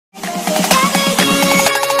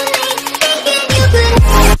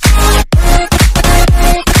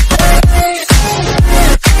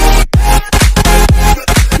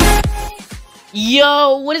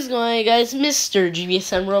Yo, what is going on, guys? Mr.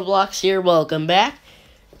 GBSM Roblox here. Welcome back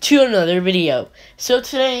to another video. So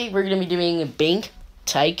today we're going to be doing Bank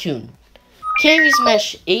Tycoon. Can we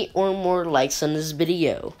smash 8 or more likes on this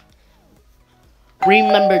video?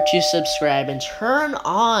 Remember to subscribe and turn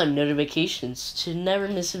on notifications to never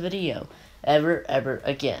miss a video ever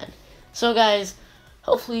again. So guys,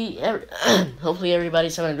 hopefully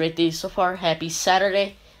everybody's having a great day so far. Happy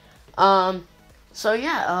Saturday.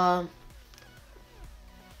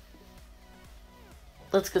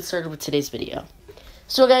 Let's get started with today's video.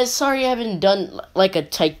 So guys, sorry I haven't done like a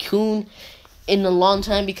Tycoon in a long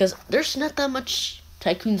time because there's not that much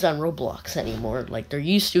Tycoons on Roblox anymore like there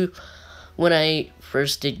used to when I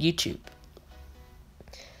first did YouTube.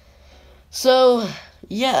 So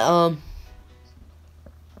yeah,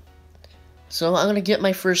 so I'm gonna get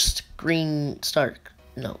my first green start.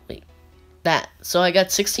 No, wait, that. So I got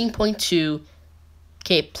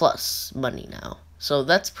 16.2k plus money now. So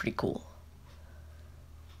that's pretty cool.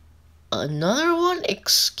 Another one?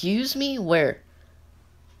 Excuse me? Where?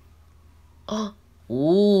 Oh,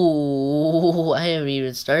 ooh, I haven't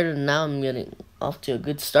even started, and now I'm getting off to a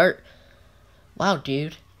good start. Wow,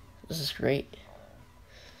 dude. This is great.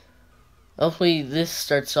 Hopefully this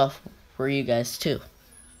starts off for you guys, too.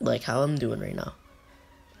 Like how I'm doing right now.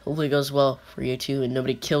 Hopefully it goes well for you, too, and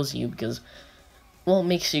nobody kills you because, well, it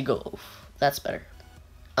makes you go oof. That's better.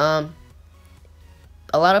 A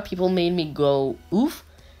lot of people made me go oof,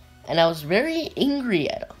 and I was very angry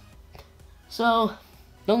at them. So,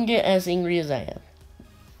 don't get as angry as I am.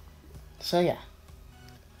 So, yeah.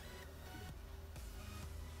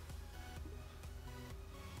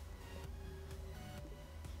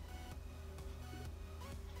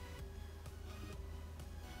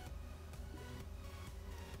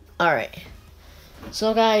 Alright.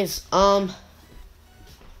 So, guys,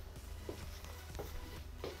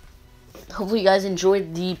 hopefully you guys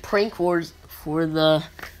enjoyed the prank wars for the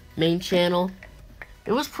main channel.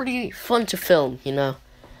 It was pretty fun to film, you know.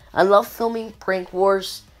 I love filming prank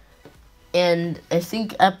wars, and I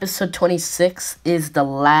think episode 26 is the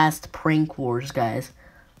last prank wars, guys,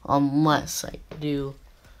 unless I do,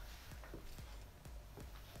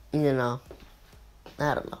 you know,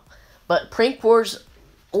 I don't know. But prank wars,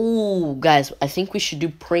 oh guys, I think we should do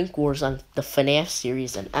prank wars on the FNAF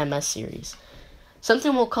series and MS series.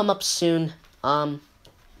 Something will come up soon.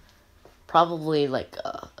 Probably like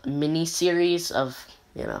a mini series of,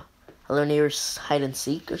 you know, Hello Neighbors hide and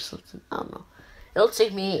seek or something. I don't know. It'll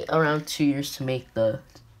take me around 2 years to make the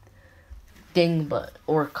thing,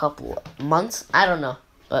 or a couple of months. I don't know,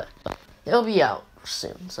 but it'll be out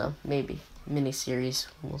soon. So maybe mini series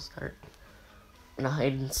will start in a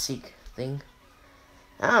hide and seek thing.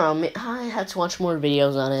 I don't know. I have to watch more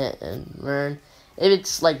videos on it and learn. If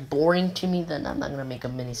it's like boring to me, then I'm not gonna make a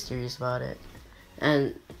mini series about it.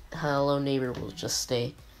 And Hello Neighbor will just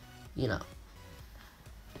stay, you know,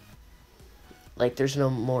 like there's no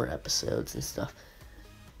more episodes and stuff.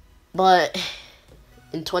 But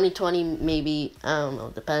in 2020, maybe, I don't know,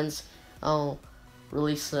 depends. I'll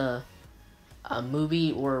release a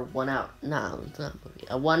movie or 1 hour. No, it's not a movie.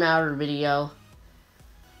 A 1 hour video,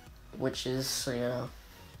 which is, you know,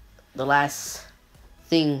 the last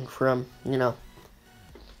thing from, you know,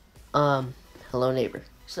 Hello Neighbor.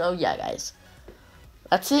 So yeah, guys,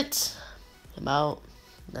 that's it.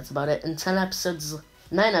 That's about it. And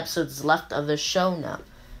 9 episodes left of the show now,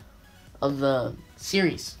 of the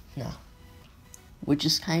series now, which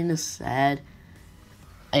is kind of sad.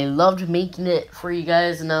 I loved making it for you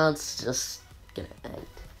guys, and now it's just gonna end.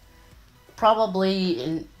 Probably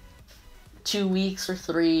in 2 weeks or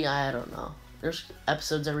 3. I don't know. There's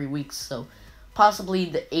episodes every week, so possibly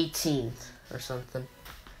the 18th or something.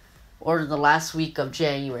 Or the last week of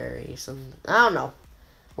January. Something. I don't know.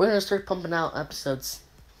 We're going to start pumping out episodes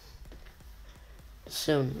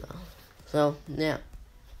soon, though. So, yeah.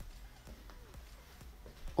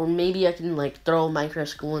 Or maybe I can, like, throw Minecraft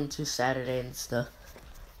School into Saturday and stuff.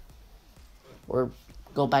 Or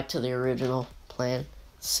go back to the original plan.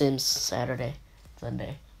 Sims Saturday,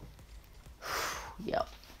 Sunday. Yep.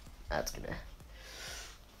 That's gonna...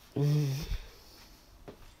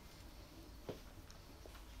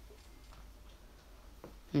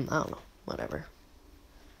 I don't know. Whatever.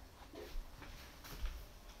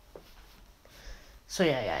 So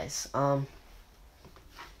yeah, guys.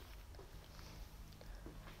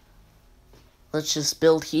 Let's just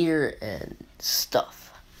build here and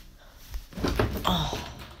stuff. Oh,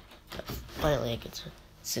 finally I get to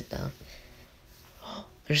sit down. Oh,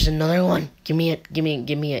 there's another one. Give me it.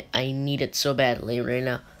 I need it so badly right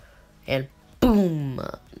now. And boom.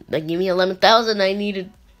 Like, give me 11,000. I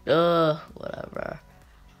needed. Whatever.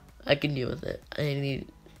 I can deal with it. I need.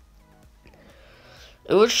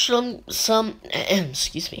 It was some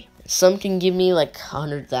excuse me. Some can give me like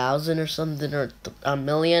 100,000 or something, or a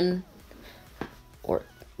million, or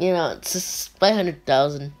it's just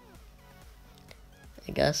 500,000,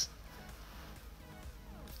 I guess.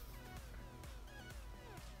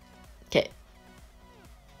 Okay.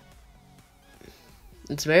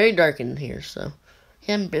 It's very dark in here, so I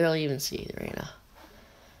can barely even see it right now.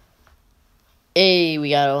 Hey,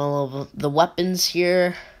 we got all of the weapons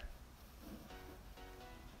here.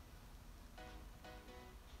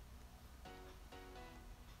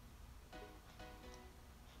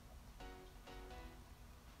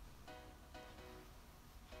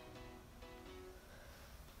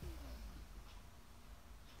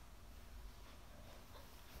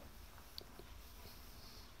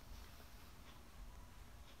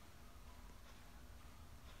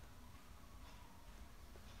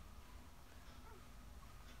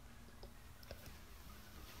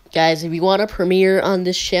 Guys, if you want a premiere on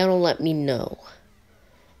this channel, let me know.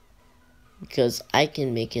 Because I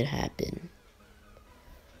can make it happen.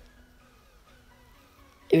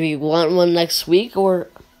 If you want one next week or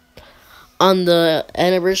on the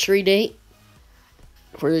anniversary date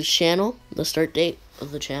for this channel, the start date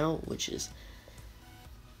of the channel, which is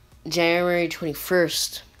January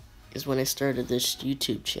 21st, is when I started this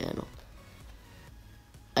YouTube channel.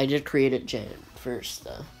 I did create it January 1st,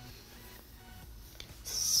 though.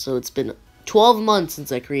 So it's been 12 months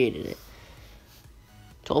since I created it.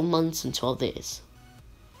 12 months and 12 days.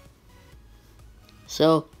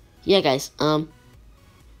 So, yeah, guys, alright.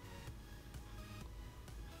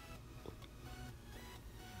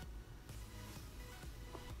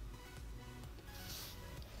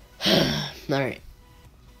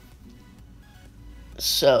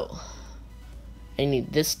 So, I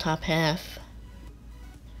need this top half.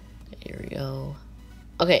 Here we go.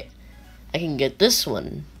 Okay, I can get this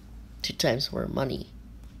one 2 times more money.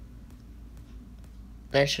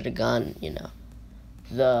 I should have gone,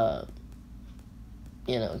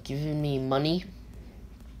 giving me money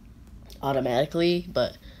automatically,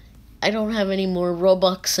 but I don't have any more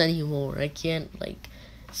Robux anymore. I can't,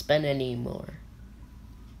 spend any more.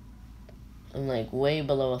 I'm, way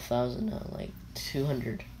below 1,000 now,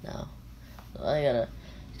 200 now. So I gotta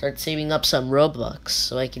start saving up some Robux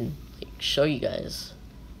so I can, show you guys.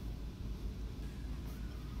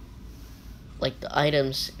 The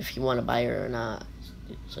items, if you want to buy it or not.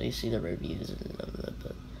 So you see the reviews and stuff.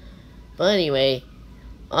 But anyway,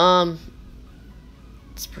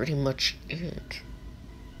 it's pretty much it.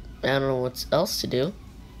 I don't know what else to do.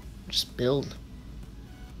 Just build.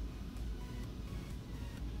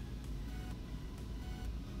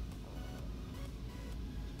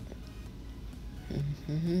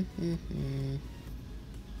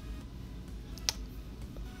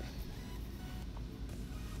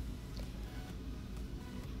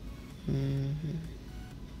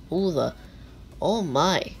 Oh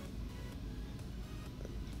my.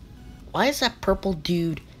 Why is that purple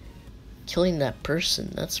dude killing that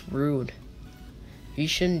person? That's rude. You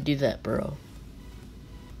shouldn't do that, bro.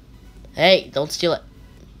 Hey, don't steal it.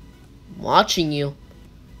 I'm watching you.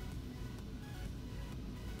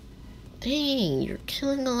 Dang, you're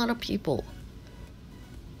killing a lot of people.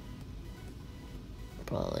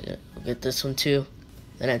 Probably gonna get this one too.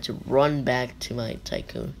 Then I have to run back to my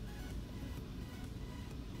Tycoon.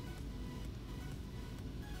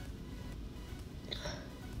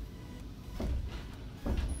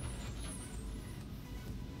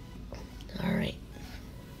 Alright.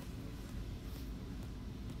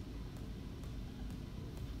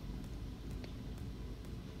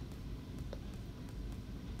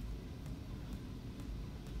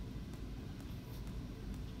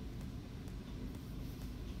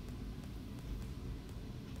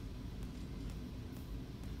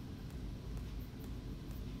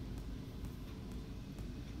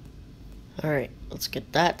 Alright, let's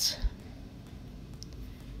get that.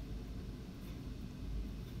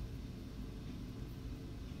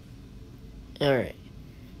 Alright.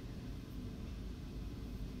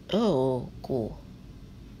 Oh, cool.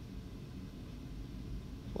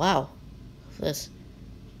 Wow. This.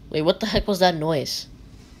 Wait, what the heck was that noise?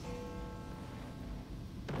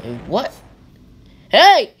 Wait, what?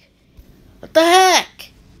 Hey! What the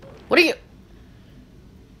heck? What are you...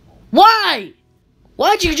 Why?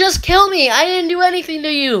 Why'd you just kill me? I didn't do anything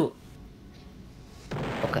to you.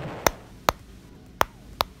 Okay.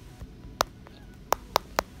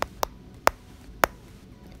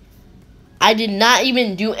 I did not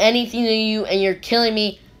even do anything to you and you're killing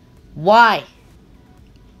me. Why?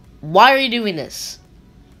 Why are you doing this?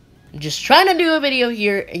 I'm just trying to do a video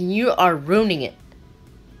here and you are ruining it.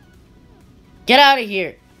 Get out of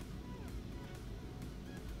here.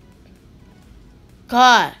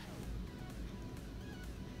 God.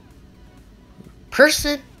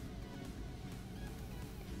 Person.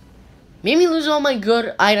 Made me lose all my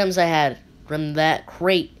good items I had from that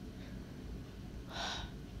crate.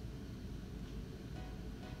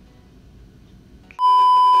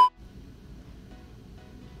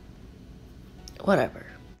 Whatever.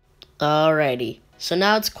 Alrighty. So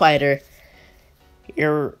now it's quieter.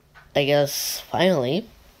 I guess, finally.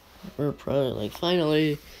 We're probably like,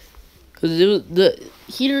 finally. Because the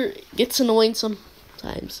heater gets annoying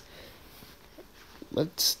sometimes.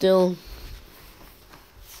 But still.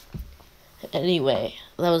 Anyway,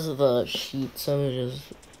 that was the sheet. So I'm just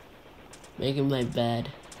making my bed.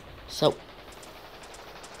 So.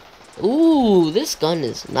 Ooh, this gun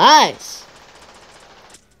is nice.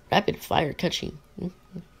 Rapid fire catching.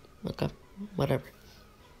 Okay, whatever.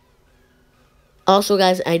 Also,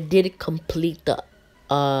 guys, I did complete the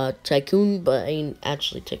Tycoon, but I didn't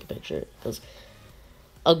actually take a picture because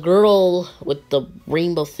a girl with the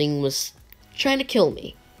rainbow thing was trying to kill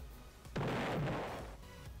me.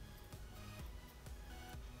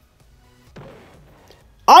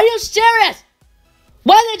 Are you serious?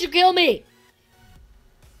 Why did you kill me?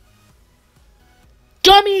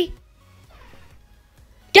 Dummy!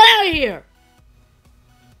 Get out of here!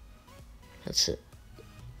 That's it.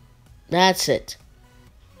 That's it.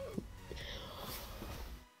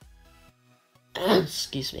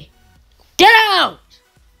 Excuse me. Get out!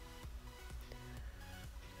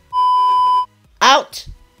 Out!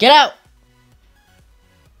 Get out!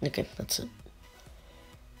 Okay, that's it.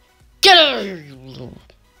 Get out of here, you little...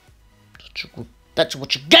 That's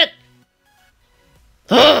what you get!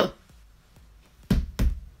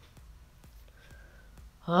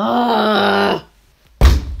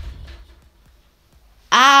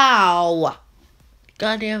 Ow!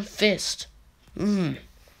 Goddamn fist. And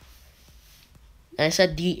I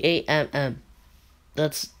said D-A-M-M.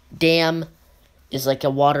 That's dam is like a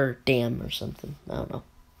water dam or something. I don't know.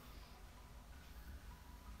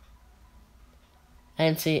 I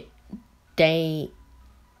didn't say damn.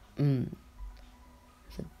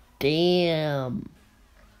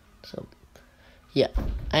 So, yeah,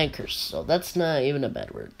 I curse. So that's not even a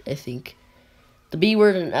bad word. I think the B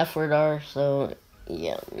word and F word are. So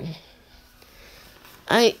yeah,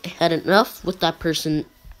 I had enough with that person.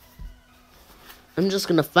 I'm just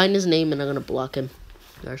gonna find his name and I'm gonna block him.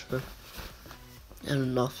 Actually, I had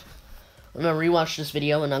enough. I'm gonna rewatch this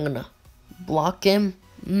video and I'm gonna block him.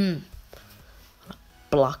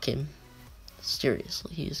 Block him.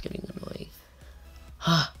 Seriously, he is getting annoying.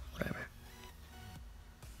 Whatever.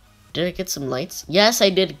 Did I get some lights? Yes, I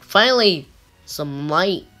did. Finally, some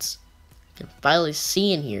lights. I can finally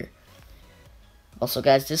see in here. Also,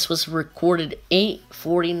 guys, this was recorded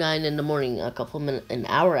 8:49 in the morning, an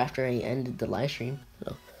hour after I ended the live stream.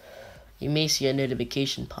 So you may see a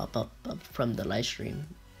notification pop up from the live stream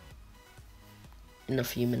in a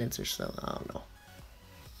few minutes or so. I don't know.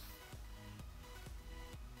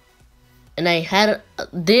 And I had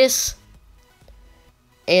this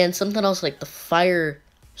and something else like the fire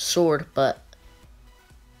sword, but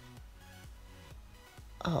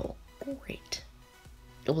oh great.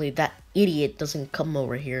 Only that idiot doesn't come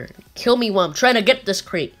over here and kill me while I'm trying to get this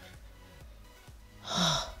crate.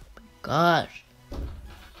 Oh my gosh.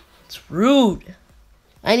 It's rude.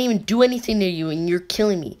 I didn't even do anything to you and you're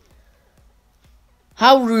killing me.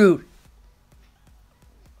 How rude.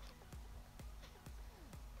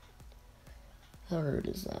 How rude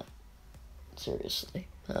is that? Seriously,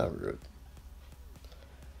 how rude.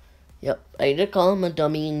 Yep, I did call him a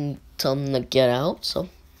dummy and tell him to get out, so.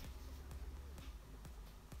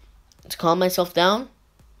 To calm myself down,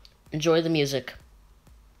 enjoy the music.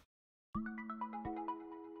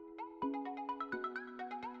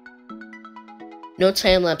 No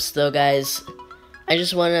time lapse though, guys. I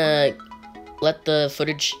just want to let the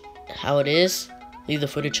footage how it is. Leave the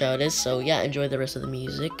footage how it is, so yeah, enjoy the rest of the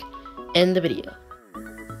music and the video.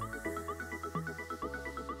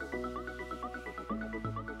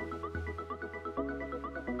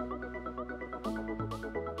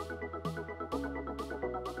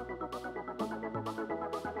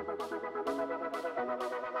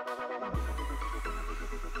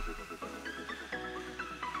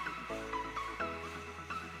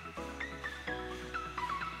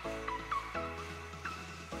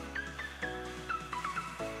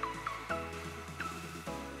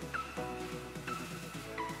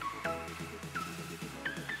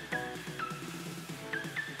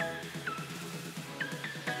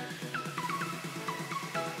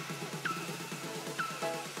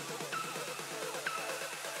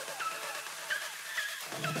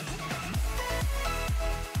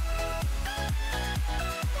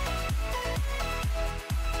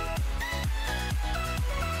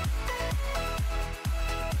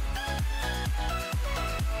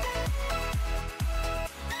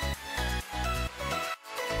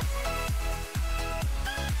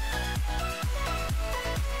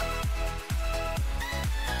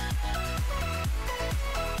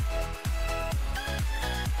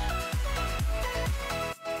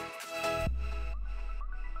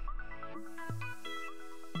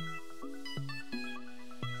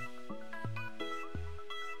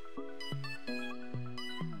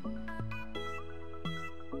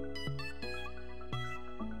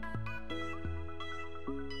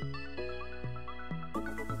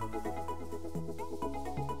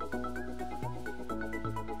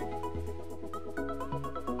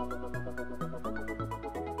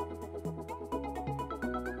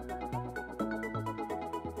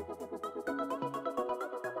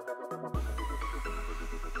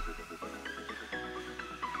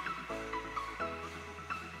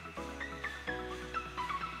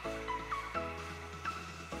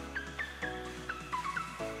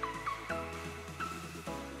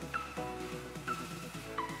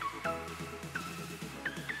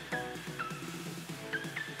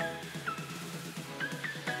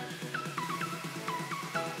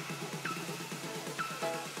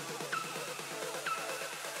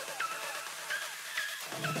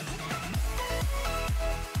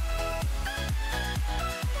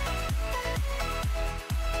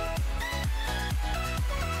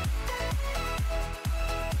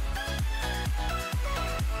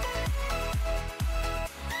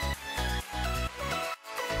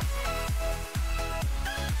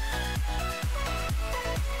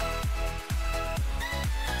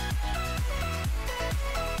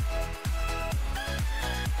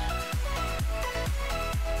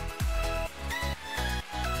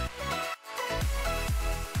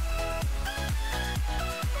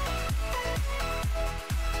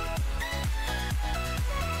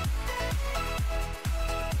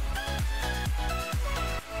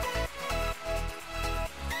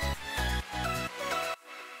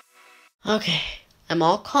 Okay, I'm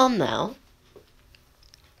all calm now.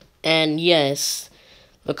 And yes,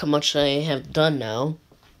 look how much I have done now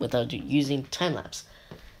without using time-lapse.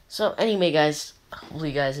 So anyway, guys,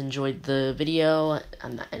 hopefully you guys enjoyed the video.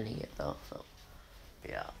 I'm not ending it though, so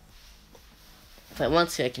yeah. If I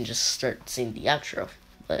want to, I can just start seeing the outro.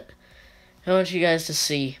 But I want you guys to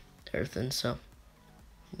see everything, so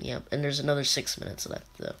yep. And there's another 6 minutes left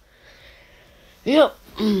though. Yep.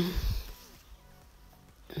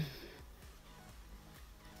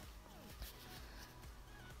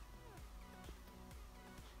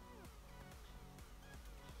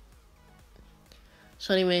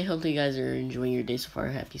 So anyway, hopefully you guys are enjoying your day so far.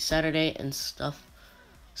 Happy Saturday and stuff.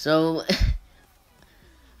 So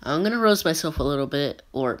I'm gonna roast myself a little bit,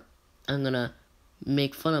 or I'm gonna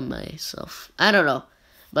make fun of myself. I don't know.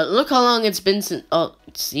 But look how long it's been since. Oh,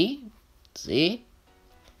 see?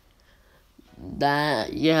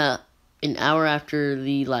 That, yeah, an hour after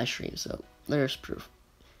the live stream. So there's proof.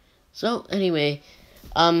 So anyway,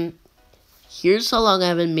 here's how long I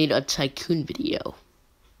haven't made a Tycoon video.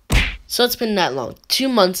 So it's been that long. 2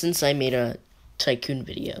 months since I made a Tycoon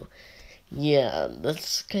video. Yeah,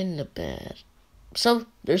 that's kind of bad. So,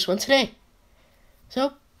 there's one today.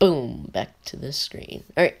 So, boom, back to the screen.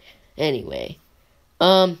 Alright, anyway.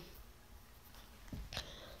 So,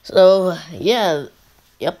 yeah,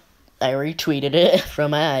 yep, I retweeted it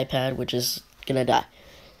from my iPad, which is gonna die.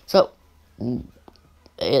 So,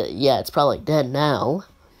 yeah, it's probably dead now.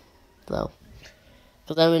 So,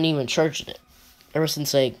 because I haven't even charged it ever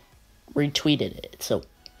since I retweeted it. So,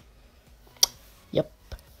 yep.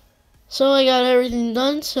 So I got everything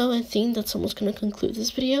done, so I think that's almost gonna conclude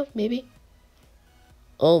this video, maybe.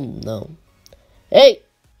 Oh no. Hey!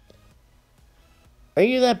 Are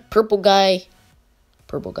you that purple guy?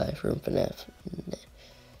 Purple guy from FNAF.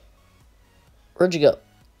 Where'd you go?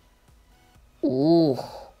 Ooh.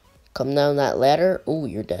 Come down that ladder. Ooh,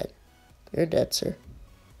 you're dead. You're dead, sir.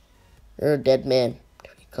 You're a dead man.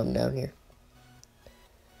 If you come down here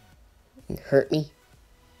and hurt me.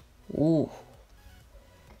 Ooh.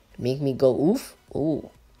 Make me go oof? Ooh.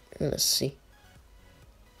 Let's see.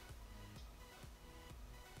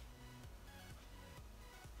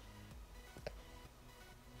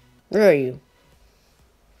 Where are you?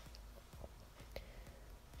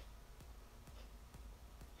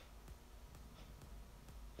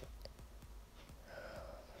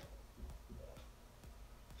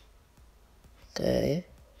 Okay.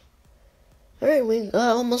 Alright, we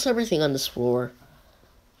got almost everything on this floor.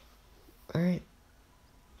 Alright.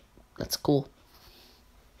 That's cool.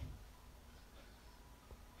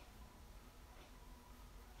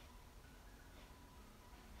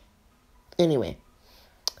 Anyway.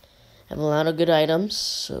 I have a lot of good items.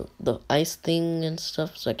 So the ice thing and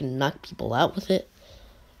stuff, so I can knock people out with it.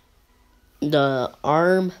 The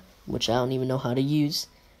arm, which I don't even know how to use.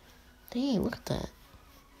 Dang, look at that.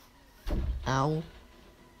 Ow.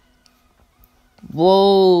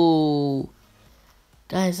 Whoa.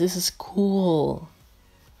 Guys, this is cool.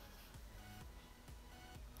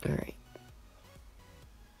 Alright.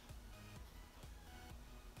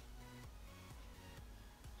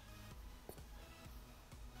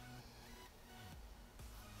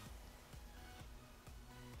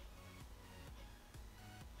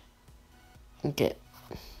 Okay.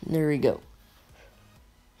 There we go.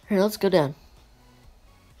 Alright, let's go down.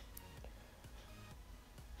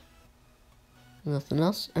 Nothing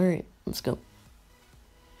else? Alright, let's go.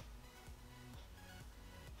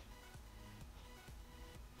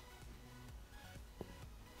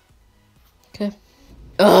 Okay.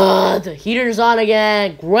 The heater's on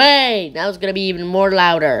again. Great! Now it's gonna be even more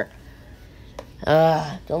louder.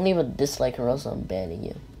 Don't leave a dislike or else I'm banning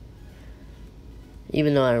you.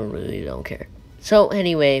 Even though I really don't care. So,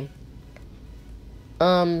 anyway.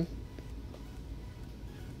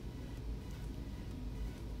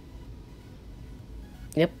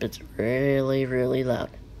 Yep, it's really, really loud.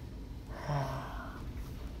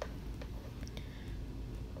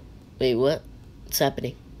 Wait, what? What's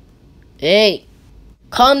happening? Hey!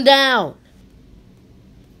 Calm down!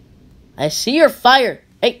 I see you're fired!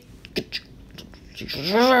 Hey!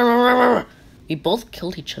 We both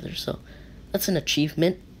killed each other, so that's an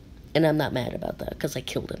achievement. And I'm not mad about that, because I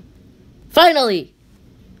killed him. Finally!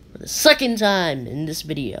 For the second time in this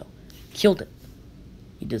video. Killed him.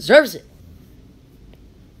 He deserves it.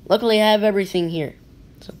 Luckily, I have everything here.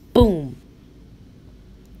 So, boom.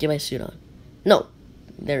 Get my suit on. No.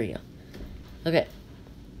 There we go. Okay.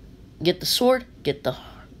 Get the sword. Get the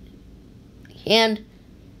hand.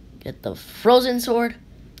 Get the frozen sword.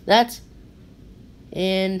 That's.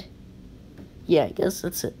 And. Yeah, I guess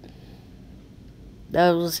that's it.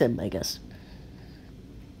 That was him, I guess.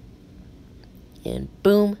 And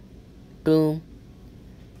boom, boom,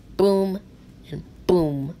 boom, and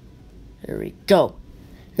boom. There we go.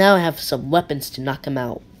 Now I have some weapons to knock him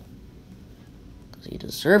out. Because he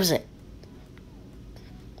deserves it.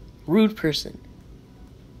 Rude person.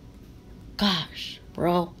 Gosh,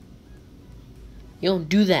 bro. You don't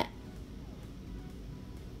do that.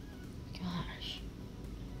 Gosh.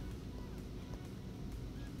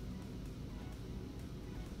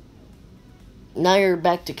 Now you're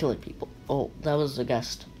back to killing people. Oh, that was a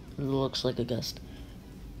gust. It looks like a gust.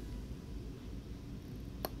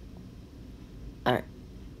 Alright.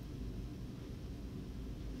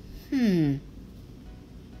 And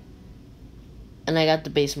I got the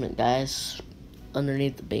basement, guys.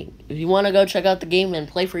 Underneath the bank. If you want to go check out the game and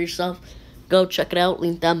play for yourself, go check it out.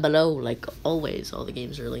 Link down below. Like always, all the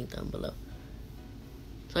games are linked down below.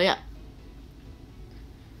 So yeah.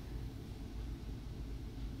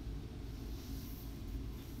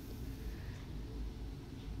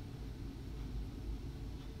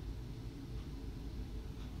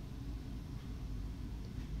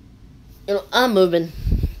 You know, I'm moving.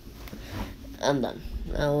 I'm done.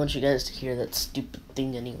 I don't want you guys to hear that stupid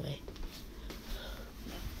thing anyway.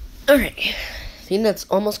 Alright. I think that's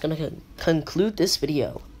almost gonna conclude this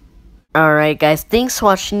video. Alright guys, thanks for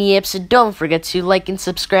watching the episode. Don't forget to like and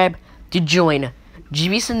subscribe to join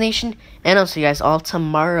GBC Nation. And I'll see you guys all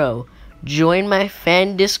tomorrow. Join my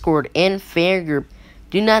fan Discord and fan group.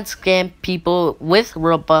 Do not scam people with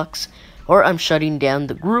Roblox, or I'm shutting down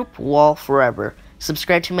the group wall forever.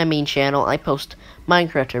 Subscribe to my main channel. I post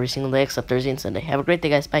Minecraft every single day except Thursday and Sunday. Have a great day,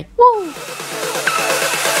 guys. Bye. Woo!